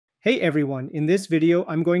Hey everyone, in this video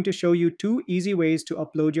I'm going to show you two easy ways to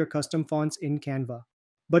upload your custom fonts in Canva.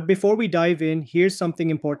 But before we dive in, here's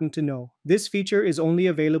something important to know. This feature is only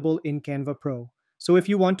available in Canva Pro. So if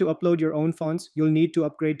you want to upload your own fonts, you'll need to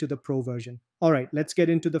upgrade to the Pro version. Alright, let's get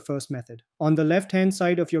into the first method. On the left-hand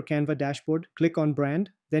side of your Canva dashboard, click on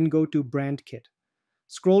Brand, then go to Brand Kit.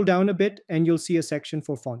 Scroll down a bit and you'll see a section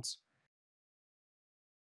for fonts.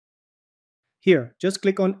 Here, just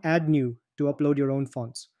click on Add New to upload your own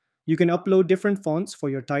fonts. You can upload different fonts for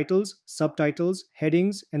your titles, subtitles,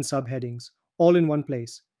 headings, and subheadings, all in one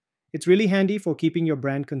place. It's really handy for keeping your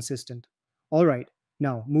brand consistent. Alright,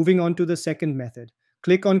 now moving on to the second method.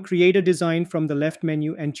 Click on Create a Design from the left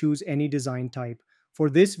menu and choose any design type.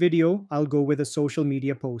 For this video, I'll go with a social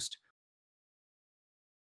media post.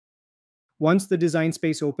 Once the design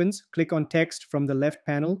space opens, click on Text from the left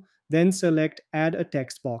panel, then select Add a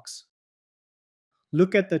text box.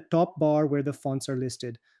 Look at the top bar where the fonts are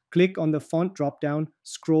listed. Click on the font dropdown,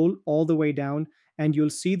 scroll all the way down, and you'll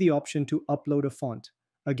see the option to upload a font.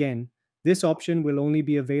 Again, this option will only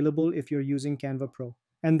be available if you're using Canva Pro.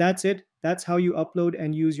 And that's it. That's how you upload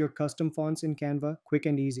and use your custom fonts in Canva, quick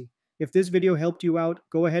and easy. If this video helped you out,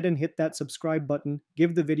 go ahead and hit that subscribe button,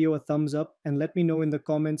 give the video a thumbs up, and let me know in the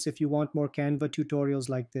comments if you want more Canva tutorials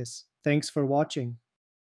like this. Thanks for watching.